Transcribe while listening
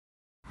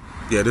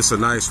Yeah, this is a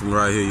nice one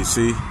right here, you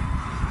see.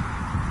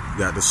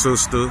 Got the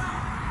sister,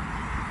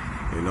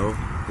 you know,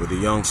 with the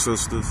young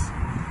sisters.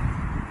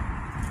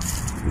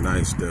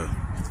 Nice there.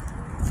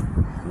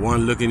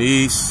 One looking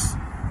east,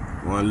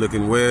 one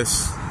looking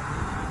west,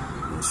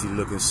 and she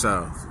looking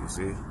south, you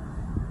see.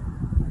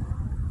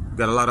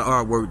 Got a lot of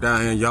artwork down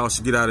here, and y'all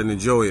should get out and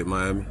enjoy it,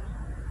 Miami.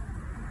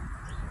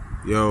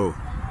 Yo.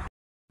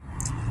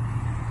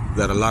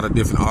 Got a lot of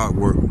different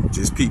artwork.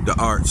 Just peep the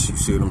arts, you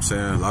see what I'm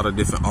saying? A lot of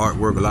different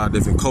artwork, a lot of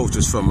different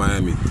cultures from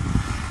Miami.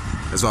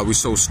 That's why we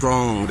so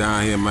strong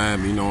down here in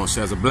Miami, you know what I'm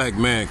saying? As a black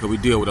man, because we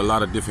deal with a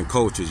lot of different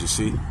cultures, you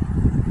see?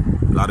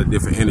 A lot of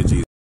different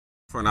energies.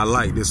 And I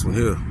like this one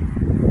here.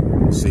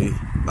 You see?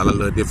 A lot of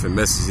little different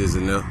messages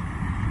in there.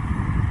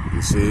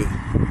 You see?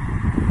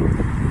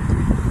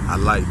 I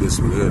like this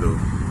one here, though.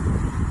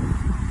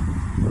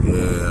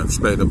 Yeah,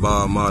 respect to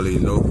Bob Marley, you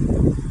know?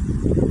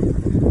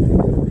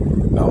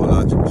 All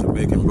our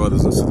Jamaican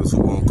brothers and sisters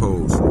who on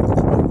cold, so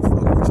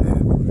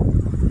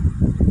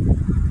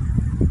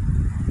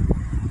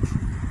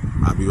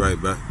I'll be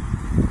right back.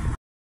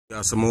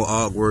 Got some more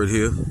artwork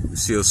here. You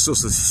see her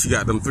sister, she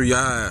got them 3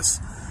 eyes.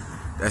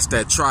 That's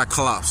that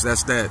triclops,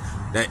 that's that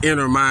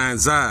inner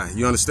mind's eye.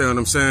 You understand what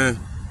I'm saying?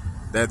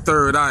 That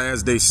third eye,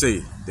 as they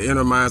say. The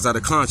inner mind's eye, the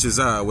conscious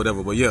eye, or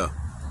whatever, but yeah.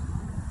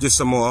 Just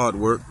some more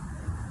artwork.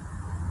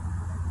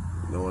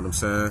 You know what I'm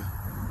saying?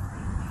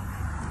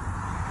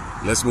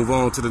 Let's move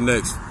on to the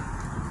next.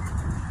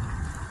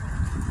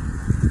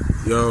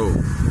 Yo,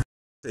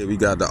 hey, we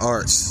got the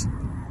arts.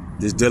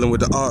 Just dealing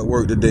with the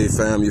artwork today,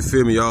 fam. You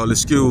feel me? Y'all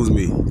excuse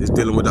me. Just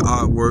dealing with the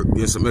artwork,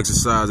 getting some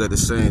exercise at the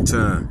same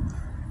time.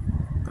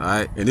 All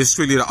right, and this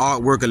strictly the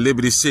artwork of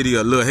Liberty City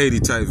or Little Haiti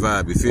type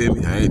vibe. You feel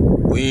me?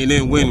 We ain't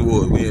in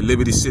Wynwood. We in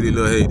Liberty City,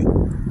 Little Haiti.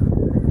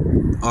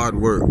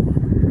 Artwork.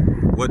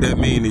 What that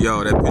mean to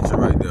y'all? That picture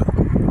right there.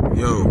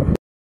 Yo.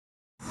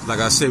 Like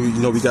I said, you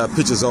know, we got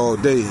pictures all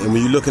day, and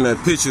when you're looking at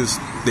pictures,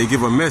 they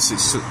give a message.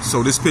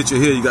 So this picture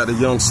here, you got the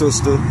young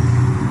sister.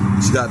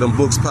 She got them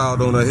books piled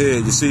on her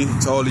head, you see?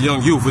 To all the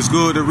young youth, it's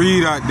good to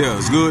read out there.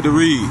 It's good to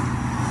read.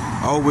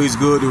 Always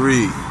good to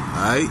read,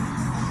 all right?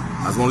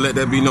 I just want to let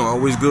that be known.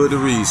 Always good to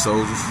read,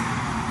 soldiers.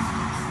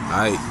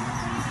 All right,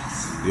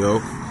 yo.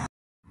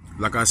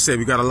 Like I said,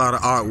 we got a lot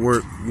of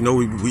artwork. You know,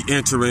 we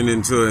entering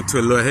into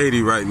Little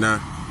Haiti right now.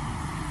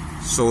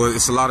 So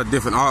it's a lot of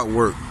different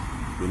artwork.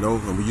 You know,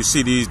 and when you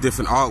see these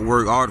different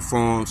artwork, art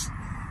forms,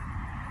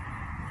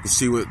 you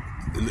see what,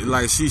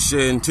 like she's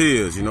shedding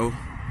tears, you know.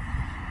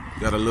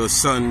 Got a little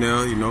son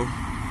there, you know.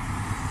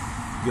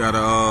 Got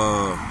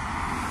a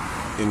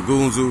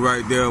Ngunzu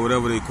right there,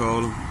 whatever they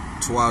call them.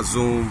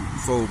 Twazum,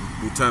 Fo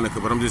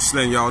Botanica. But I'm just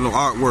letting y'all know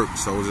artwork.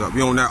 So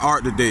we on that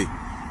art today.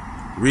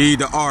 Read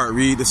the art,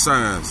 read the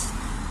signs.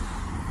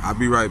 I'll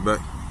be right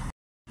back.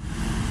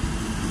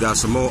 Got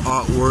some more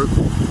artwork.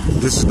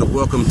 This is the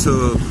welcome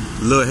to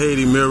Little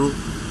Haiti mural.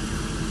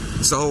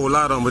 It's a whole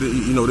lot of them, but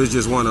you know, there's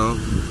just one of them.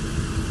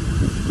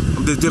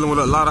 I'm just dealing with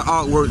a lot of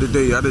artwork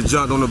today. I just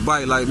jumped on the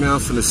bike like, man, I'm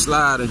finna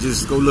slide and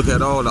just go look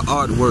at all the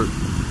artwork.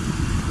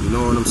 You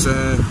know what I'm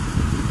saying?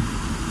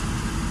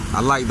 I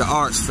like the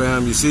arts,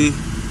 fam, you see?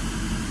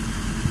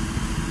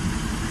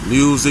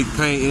 Music,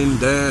 painting,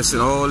 dancing,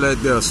 all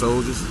that there,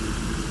 soldiers.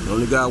 You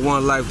only got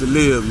one life to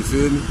live, you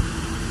feel me?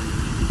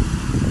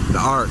 The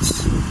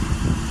arts.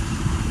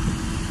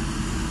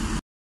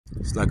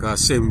 It's like I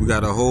said, we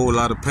got a whole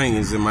lot of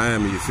paintings in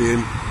Miami, you feel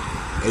me?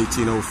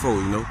 1804,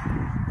 you know?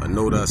 I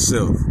know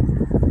thyself.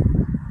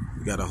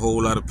 We got a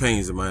whole lot of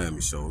paintings in Miami,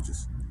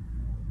 soldiers.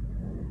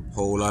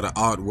 Whole lot of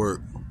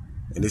artwork.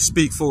 And it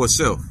speaks for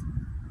itself.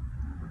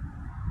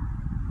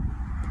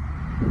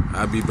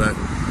 I'll be back.